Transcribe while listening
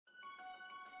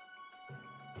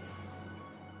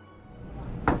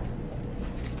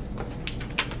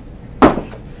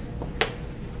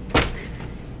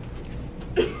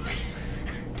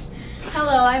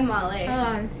I'm Molly. Hello,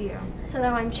 I'm Theo.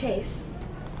 Hello, I'm Chase.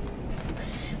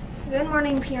 Good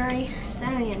morning, PRA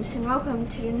Stallions, and welcome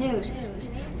to the news.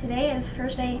 Today is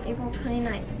Thursday, April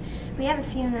 29th. We have a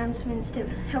few announcements to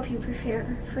help you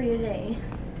prepare for your day.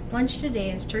 Lunch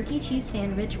today is turkey cheese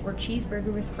sandwich or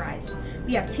cheeseburger with fries.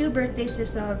 We have 2 birthdays to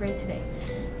celebrate today.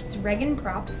 It's Regan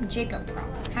Prop and Jacob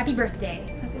Prop. Happy birthday.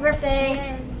 Happy birthday!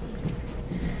 Yay.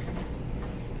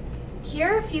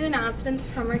 Here are a few announcements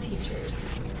from our teachers.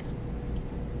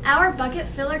 Our bucket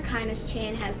filler kindness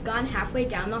chain has gone halfway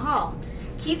down the hall.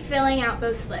 Keep filling out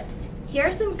those slips. Here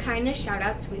are some kindness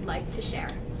shout-outs we'd like to share.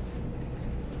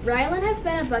 Rylan has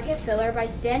been a bucket filler by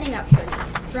standing up for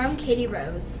me, from Katie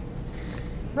Rose.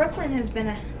 Brooklyn has been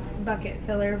a bucket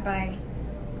filler by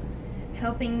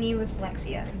helping me with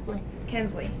Lexia.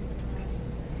 Kensley.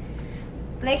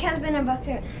 Blake has been a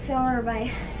bucket filler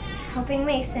by helping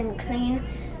Mason clean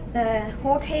the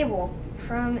whole table,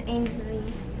 from Ainsley.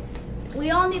 We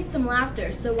all need some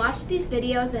laughter, so watch these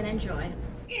videos and enjoy.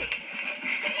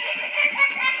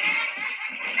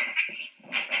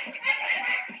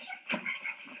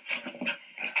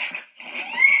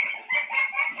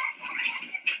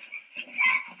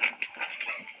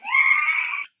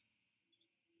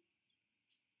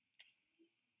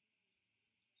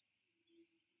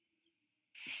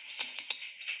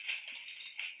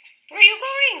 Where are you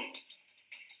going?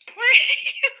 Where are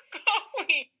you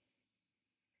going?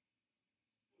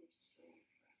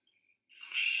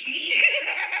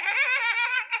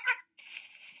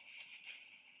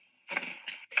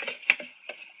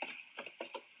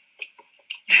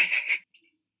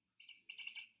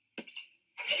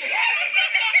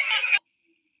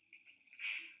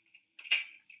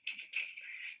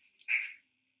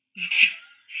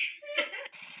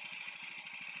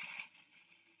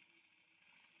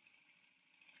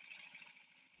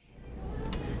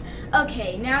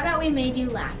 Okay, now that we made you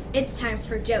laugh, it's time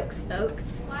for jokes,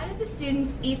 folks. Why did the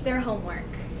students eat their homework?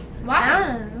 I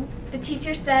don't know. The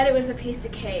teacher said it was a piece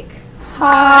of cake.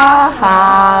 Ha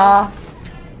ha.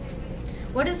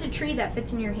 What is a tree that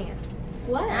fits in your hand?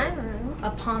 What? I don't know.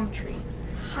 A palm tree.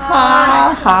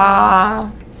 Ha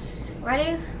ha.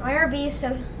 Why are bees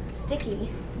so sticky?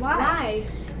 Why?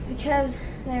 Because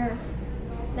they're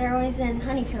always in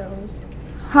honeycombs.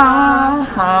 Ha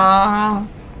ha.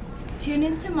 Tune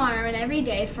in tomorrow and every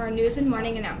day for our news and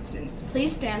morning announcements.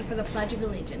 Please stand for the Pledge of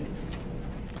Allegiance.